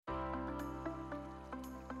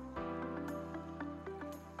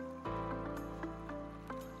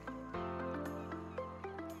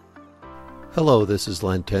Hello, this is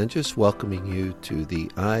Len Tenges welcoming you to the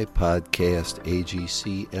iPodcast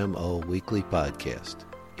AGCMO Weekly Podcast.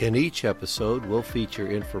 In each episode, we'll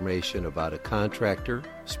feature information about a contractor,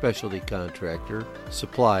 specialty contractor,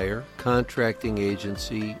 supplier, contracting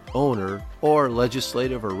agency, owner, or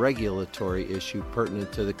legislative or regulatory issue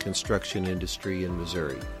pertinent to the construction industry in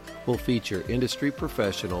Missouri. We'll feature industry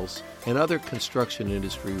professionals and other construction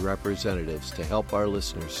industry representatives to help our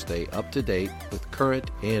listeners stay up to date with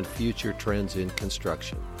current and future trends in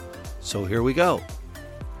construction. So here we go.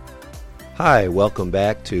 Hi, welcome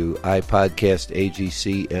back to iPodcast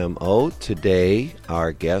AGCMO. Today,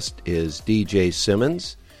 our guest is DJ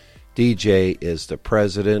Simmons. DJ is the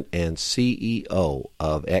president and CEO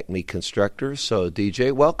of Acme Constructors. So,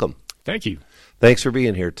 DJ, welcome. Thank you. Thanks for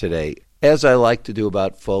being here today. As I like to do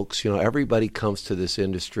about folks, everybody comes to this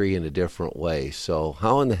industry in a different way. So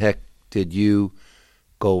how in the heck did you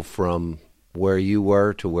go from where you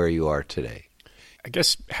were to where you are today? I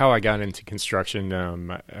guess how I got into construction,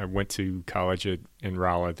 I went to college in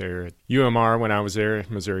Rolla there at UMR when I was there,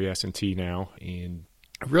 at Missouri S&T now. And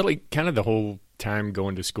really kind of the whole time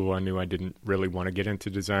going to school, I knew I didn't really want to get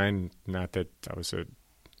into design. Not that I was a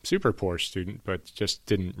super poor student, but just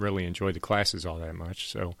didn't really enjoy the classes all that much.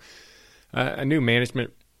 So I knew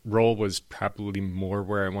management role was probably more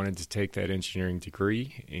where I wanted to take that engineering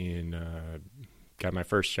degree, and got my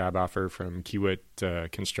first job offer from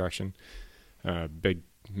Kiewit Construction, a big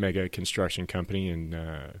mega construction company, and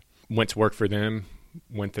went to work for them.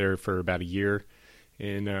 Went there for about a year,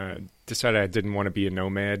 and decided I didn't want to be a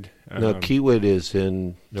nomad. Now, Kiewit is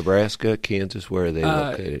in Nebraska, Kansas. Where are they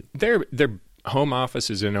located? Their home office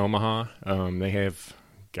is in Omaha. They have,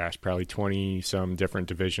 probably 20-some different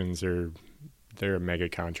divisions. They're a mega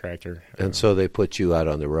contractor. And so they put you out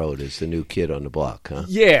on the road as the new kid on the block, huh?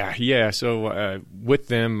 Yeah. So with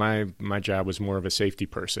them, my job was more of a safety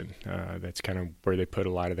person. That's kind of where they put a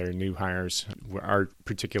lot of their new hires. Our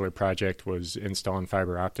particular project was installing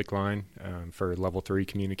fiber optic line for level 3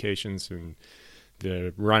 communications, and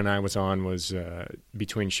the run I was on was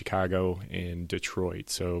between Chicago and Detroit.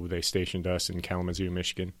 So they stationed us in Kalamazoo,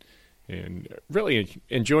 Michigan. And really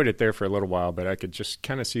enjoyed it there for a little while, but I could just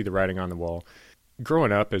kind of see the writing on the wall.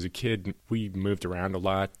 Growing up as a kid, we moved around a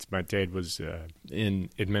lot. My dad was in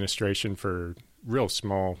administration for real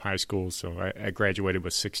small high schools, so I graduated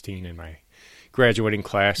with 16 in my graduating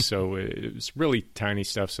class, so it was really tiny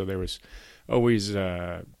stuff, so there was always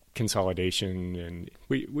consolidation, and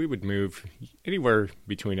we would move anywhere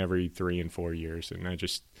between every 3 and 4 years, and I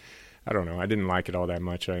don't know. I didn't like it all that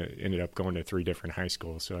much. I ended up going to 3 different high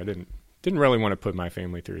schools, so I didn't really want to put my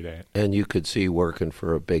family through that. And you could see working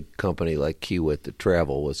for a big company like Kiewit, the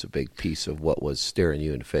travel was a big piece of what was staring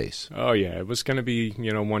you in the face. Oh, yeah. It was going to be,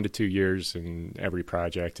 1 to 2 years in every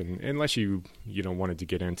project, and unless you wanted to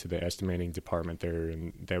get into the estimating department there,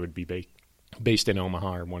 and that would be based in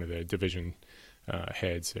Omaha or one of the division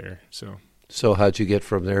heads there, So how'd you get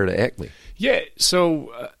from there to Acme? Yeah,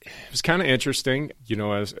 so it was kind of interesting. I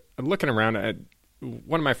was looking around.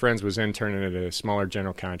 One of my friends was interning at a smaller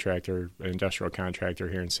general contractor, industrial contractor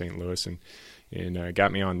here in St. Louis, and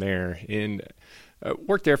got me on there. And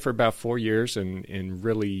worked there for about 4 years and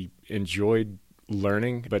really enjoyed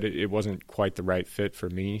learning, but it wasn't quite the right fit for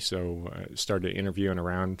me. So I started interviewing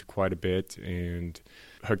around quite a bit and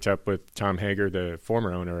hooked up with Tom Hager, the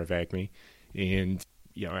former owner of Acme, and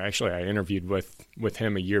actually I interviewed with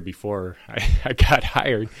him a year before I got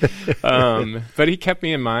hired. But he kept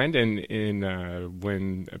me in mind, and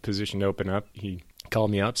when a position opened up, he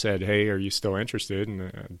called me up, said, "Hey, are you still interested?"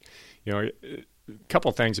 And, a couple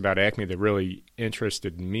of things about Acme that really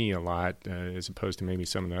interested me a lot, as opposed to maybe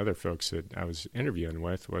some of the other folks that I was interviewing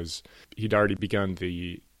with, was he'd already begun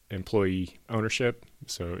the employee ownership.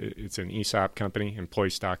 So it's an ESOP company. Employee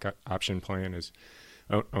stock option plan is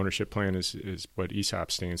ownership plan is what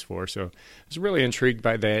ESOP stands for. So I was really intrigued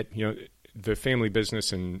by that. The family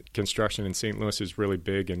business and construction in St. Louis is really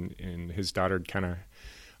big, and his daughter kind of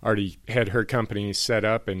already had her company set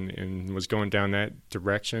up and was going down that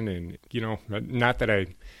direction. And, not that I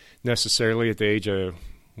necessarily at the age of,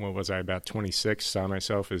 about 26, saw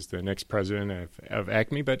myself as the next president of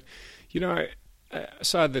Acme, but, I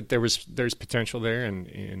saw that there's potential there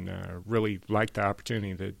and really liked the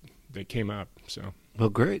opportunity that came up. So. Well,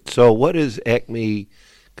 great. So what is Acme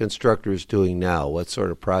Constructors doing now? What sort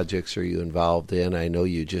of projects are you involved in? I know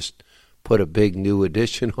you just put a big new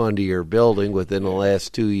addition onto your building within the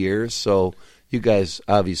last 2 years, so you guys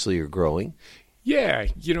obviously are growing. Yeah,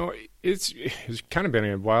 it's kind of been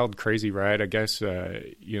a wild, crazy ride, I guess.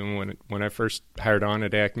 When I first hired on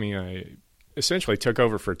at Acme, I essentially took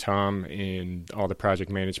over for Tom in all the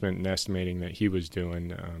project management and estimating that he was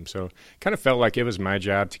doing. So kind of felt like it was my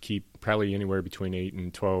job to keep probably anywhere between 8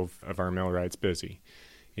 and 12 of our millwrights busy.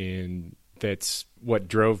 And that's what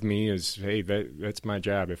drove me is, hey, that's my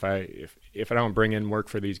job. If I don't bring in work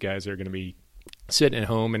for these guys, they're going to be sitting at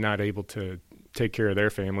home and not able to take care of their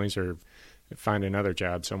families or find another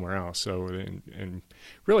job somewhere else. So, and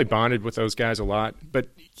really bonded with those guys a lot. But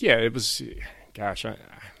yeah, it was, gosh, I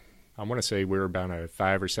want to say we were about a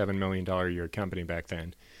 $5 or $7 million a year company back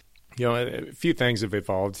then. A few things have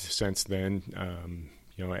evolved since then.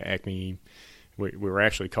 Acme, we were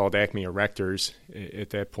actually called Acme Erectors at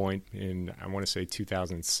that point in, I want to say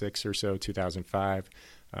 2006 or so, 2005.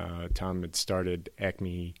 Tom had started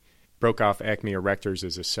broke off Acme Erectors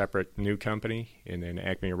as a separate new company, and then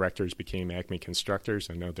Acme Erectors became Acme Constructors.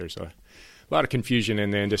 I know there's a lot of confusion in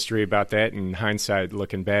the industry about that. In hindsight,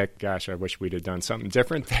 looking back, gosh, I wish we'd have done something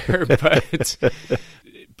different there.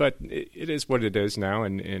 But it is what it is now,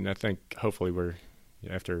 and I think hopefully we're,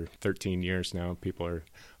 after 13 years now, people are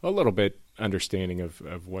a little bit understanding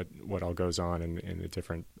of what all goes on in the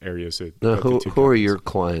different areas. Now, who are your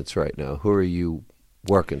clients right now? Who are you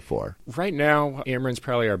working for? Right now, Ameren's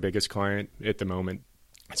probably our biggest client at the moment.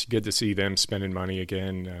 It's good to see them spending money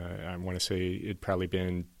again. I want to say it'd probably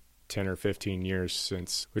been 10 or 15 years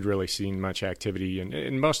since we'd really seen much activity.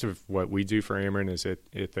 And most of what we do for Ameren is at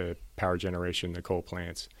the power generation, the coal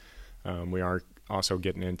plants. We are also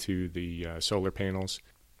getting into the solar panels.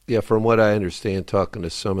 Yeah, from what I understand, talking to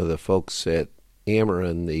some of the folks at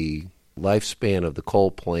Ameren, the lifespan of the coal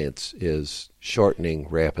plants is shortening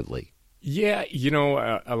rapidly. Yeah,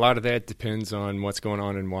 a lot of that depends on what's going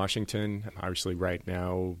on in Washington. Obviously, right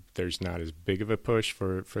now, there's not as big of a push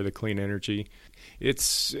for the clean energy.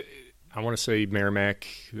 I want to say Merrimack,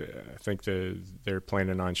 I think they're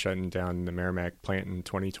planning on shutting down the Merrimack plant in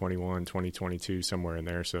 2021, 2022, somewhere in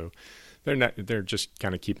there. So they're just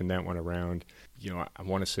kind of keeping that one around. I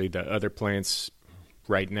want to say the other plants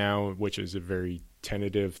right now, which is a very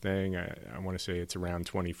tentative thing, I want to say it's around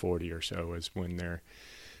 2040 or so is when they're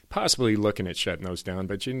possibly looking at shutting those down,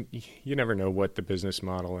 but you never know what the business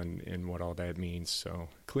model and what all that means. So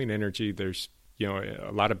clean energy, there's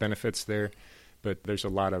a lot of benefits there, but there's a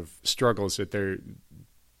lot of struggles that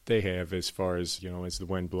they have as far as as the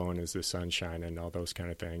wind blowing, as the sun shining, and all those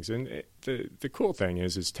kind of things. And the cool thing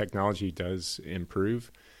is technology does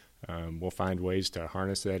improve. We'll find ways to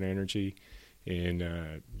harness that energy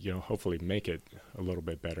and hopefully make it a little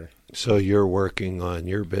bit better. So you're working on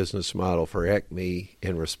your business model for Acme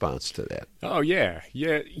in response to that. Oh yeah.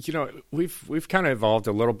 We've kind of evolved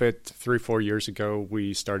a little bit. 3-4 years ago,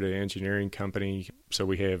 we started an engineering company. So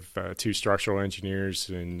we have 2 structural engineers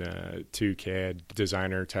and 2 CAD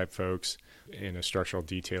designer type folks and a structural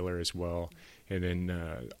detailer as well. And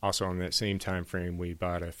then also on that same time frame, we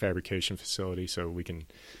bought a fabrication facility so we can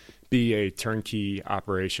be a turnkey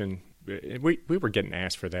operation. We were getting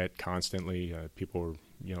asked for that constantly. People were,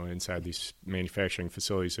 inside these manufacturing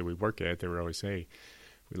facilities that we work at, they were always, hey,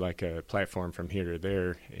 we'd like a platform from here to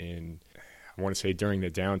there. And I want to say during the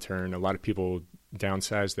downturn, a lot of people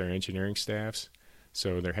downsized their engineering staffs.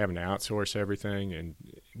 So they're having to outsource everything. And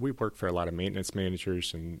we work for a lot of maintenance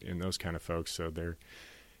managers and those kind of folks. So they're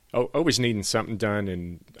always needing something done,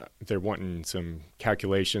 and they're wanting some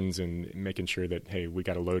calculations and making sure that, hey, we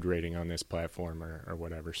got a load rating on this platform or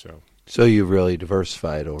whatever. So you've really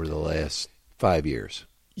diversified over the last 5 years.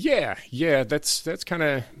 Yeah, that's kind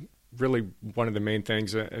of really one of the main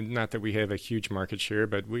things. Not that we have a huge market share,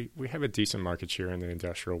 but we have a decent market share in the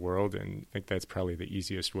industrial world, and I think that's probably the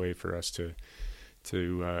easiest way for us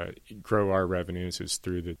to grow our revenues is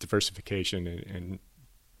through the diversification and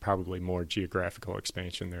probably more geographical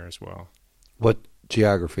expansion there as well. What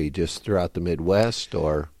geography? Just throughout the Midwest,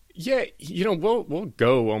 or? Yeah, we'll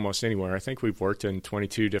go almost anywhere. I think we've worked in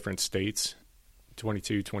 22 different states,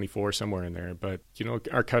 22, 24, somewhere in there. But,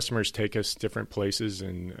 our customers take us different places,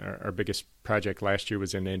 and our biggest project last year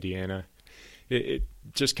was in Indiana. It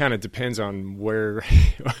just kind of depends on where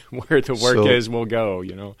the work is, we'll go,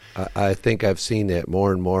 I think I've seen that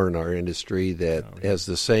more and more in our industry, that as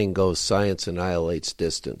the saying goes, science annihilates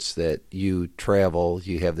distance, that you travel,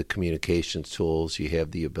 you have the communications tools, you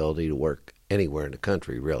have the ability to work anywhere in the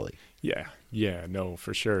country, really. Yeah, no,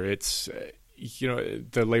 for sure. It's,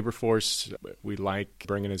 the labor force, we like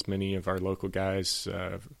bringing as many of our local guys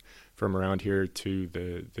from around here to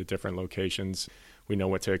the different locations. We know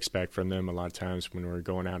what to expect from them. A lot of times when we're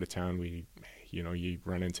going out of town, you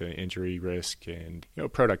run into injury risk, and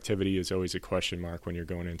productivity is always a question mark when you're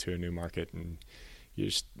going into a new market, and you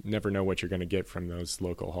just never know what you're going to get from those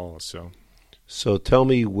local halls. So tell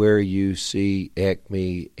me where you see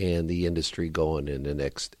Acme and the industry going in the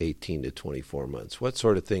next 18 to 24 months. What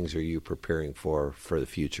sort of things are you preparing for the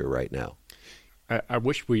future right now? I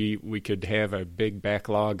wish we could have a big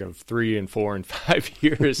backlog of 3 and 4 and 5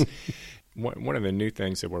 years. One of the new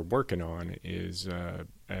things that we're working on is a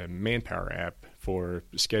manpower app for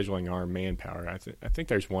scheduling our manpower. I think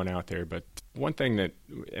there's one out there, but one thing that,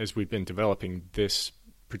 as we've been developing this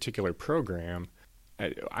particular program,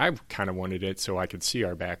 I kind of wanted it so I could see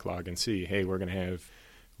our backlog and see, hey, we're going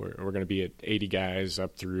to be at 80 guys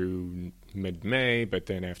up through mid-May, but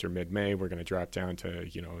then after mid-May, we're going to drop down to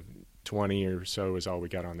 20 or so is all we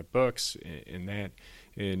got on the books in that.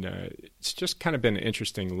 And it's just kind of been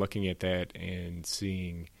interesting looking at that and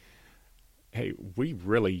seeing, hey, we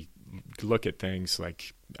really look at things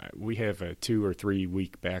like we have a 2 or 3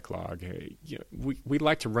 week backlog. We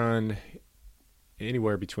like to run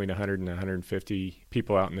anywhere between 100 and 150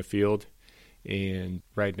 people out in the field. And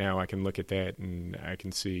right now I can look at that and I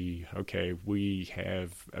can see, okay, we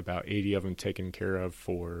have about 80 of them taken care of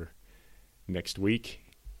for next week.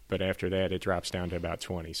 But after that, it drops down to about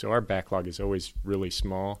 20. So our backlog is always really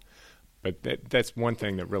small. But that's one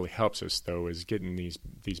thing that really helps us, though, is getting these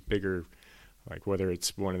bigger, like whether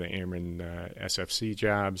it's one of the Ameren SFC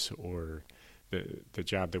jobs or the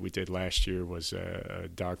job that we did last year was a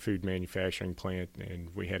dog food manufacturing plant,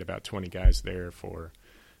 and we had about 20 guys there for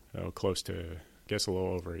close to, I guess, a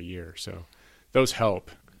little over a year. So those help.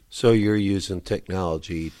 So you're using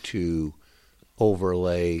technology to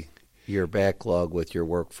overlay your backlog with your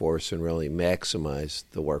workforce and really maximize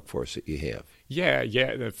the workforce that you have. Yeah.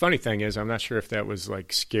 The funny thing is, I'm not sure if that was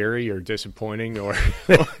like scary or disappointing or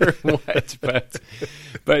what,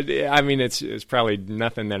 but I mean, it's probably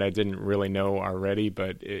nothing that I didn't really know already,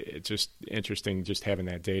 but it's just interesting just having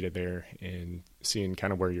that data there and seeing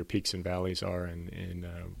kind of where your peaks and valleys are. And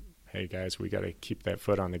hey guys, we got to keep that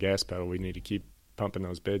foot on the gas pedal. We need to keep pumping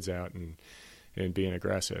those bids out and being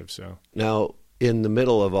aggressive. So now, in the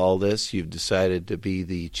middle of all this, you've decided to be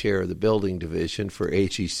the chair of the building division for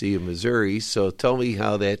AGC of Missouri. So tell me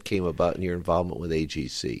how that came about in your involvement with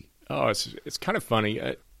AGC. Oh, it's kind of funny.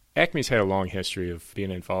 Acme's had a long history of being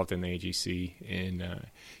involved in the AGC, and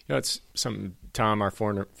it's something Tom, our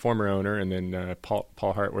former owner, and then Paul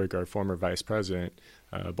Hartwig, our former vice president,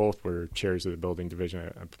 both were chairs of the building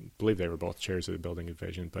division. I believe they were both chairs of the building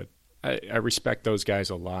division, but I respect those guys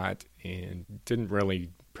a lot and didn't really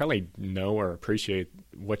probably know or appreciate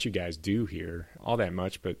what you guys do here all that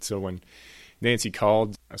much. But so when Nancy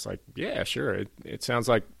called, I was like, yeah, sure. It sounds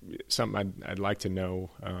like something I'd like to know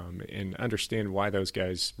and understand why those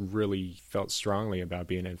guys really felt strongly about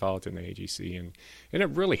being involved in the AGC. And it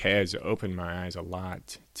really has opened my eyes a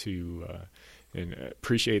lot to and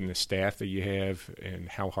appreciating the staff that you have and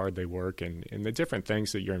how hard they work and the different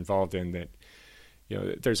things that you're involved in that,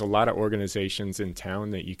 there's a lot of organizations in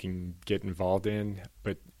town that you can get involved in,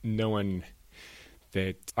 but knowing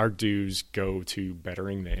that our dues go to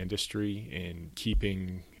bettering the industry and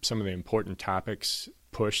keeping some of the important topics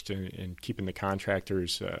pushed and keeping the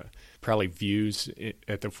contractors' probably views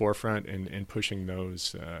at the forefront and pushing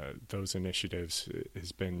those initiatives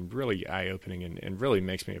has been really eye-opening and really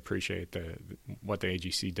makes me appreciate what the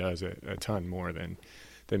AGC does a ton more than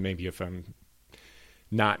maybe if I'm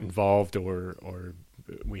not involved or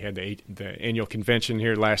we had the annual convention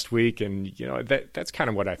here last week, and that's kind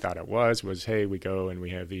of what I thought it was hey, we go and we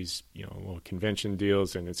have these little convention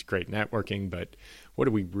deals and it's great networking, but what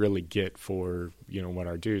do we really get for what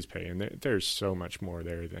our dues pay? And there's so much more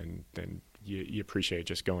there than you appreciate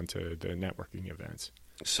just going to the networking events.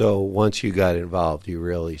 So once you got involved, you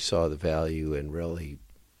really saw the value and really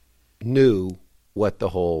knew what the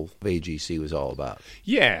whole AGC was all about.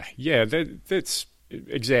 Yeah, that's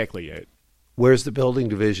exactly it. Where's the building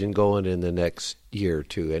division going in the next year or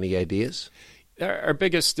two? Any ideas? Our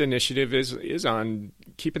biggest initiative is on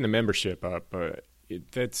keeping the membership up.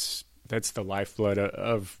 That's the lifeblood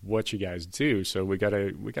of what you guys do. So we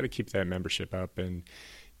gotta keep that membership up, and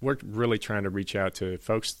we're really trying to reach out to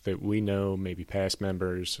folks that we know, maybe past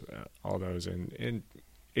members, all those, and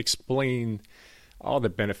explain all the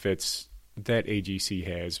benefits that AGC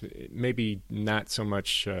has. Maybe not so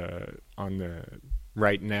much on the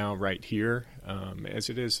right now, right here, as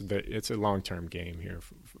it is it's a long-term game here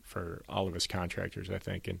for all of us contractors, I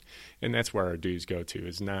think, and that's where our dues go to.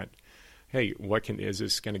 Is not, hey, is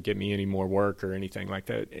this going to get me any more work or anything like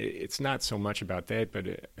that? It's not so much about that, but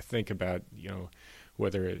I think about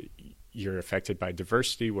whether you're affected by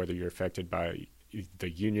diversity, whether you're affected by the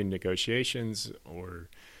union negotiations, or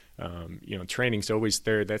training's always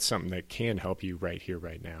there. That's something that can help you right here,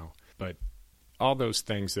 right now. But all those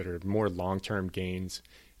things that are more long-term gains,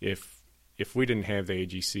 if if we didn't have the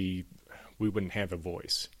AGC, we wouldn't have a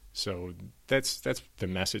voice. So that's the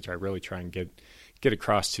message I really try and get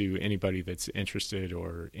across to anybody that's interested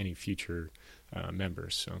or any future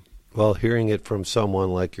members. So. Well, hearing it from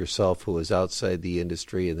someone like yourself who was outside the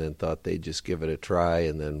industry and then thought they'd just give it a try,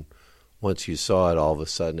 and then once you saw it, all of a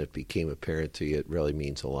sudden it became apparent to you, it really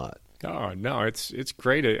means a lot. Oh, no, it's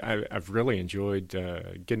great. I've really enjoyed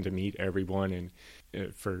getting to meet everyone,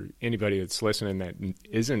 and for anybody that's listening that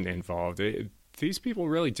isn't involved, these people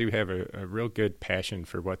really do have a real good passion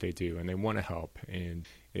for what they do, and they want to help. And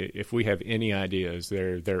if we have any ideas,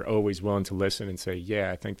 they're always willing to listen and say,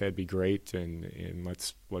 yeah, I think that'd be great, and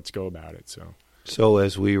let's go about it. So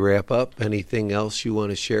as we wrap up, anything else you want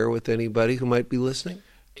to share with anybody who might be listening?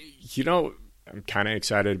 I'm kind of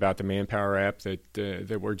excited about the Manpower app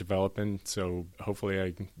that we're developing. So hopefully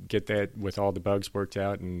I can get that with all the bugs worked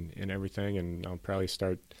out and everything, and I'll probably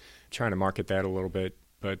start trying to market that a little bit.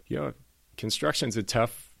 But construction's a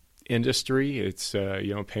tough industry. It's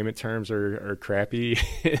payment terms are crappy,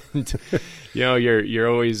 and you're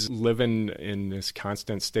always living in this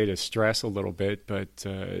constant state of stress a little bit. But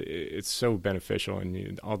it's so beneficial,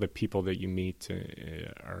 and all the people that you meet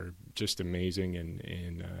are just amazing,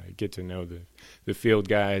 and get to know the field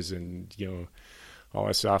guys, and all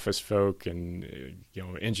us office folk, and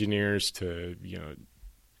engineers to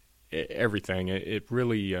everything. It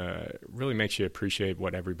really makes you appreciate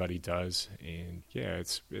what everybody does, and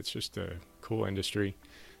it's just a cool industry.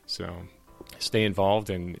 So stay involved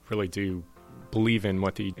and really do believe in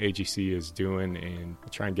what the AGC is doing, and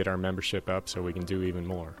try and get our membership up so we can do even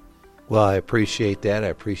more. Well, I appreciate that. I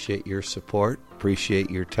appreciate your support. Appreciate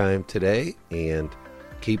your time today, and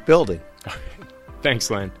keep building. Thanks,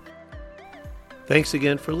 Len. Thanks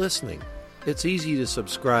again for listening. It's easy to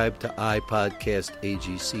subscribe to iPodcast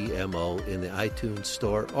AGCMO in the iTunes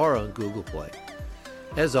Store or on Google Play.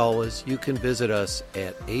 As always, you can visit us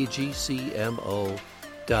at agcmo.org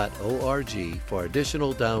for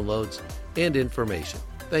additional downloads and information.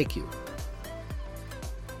 Thank you.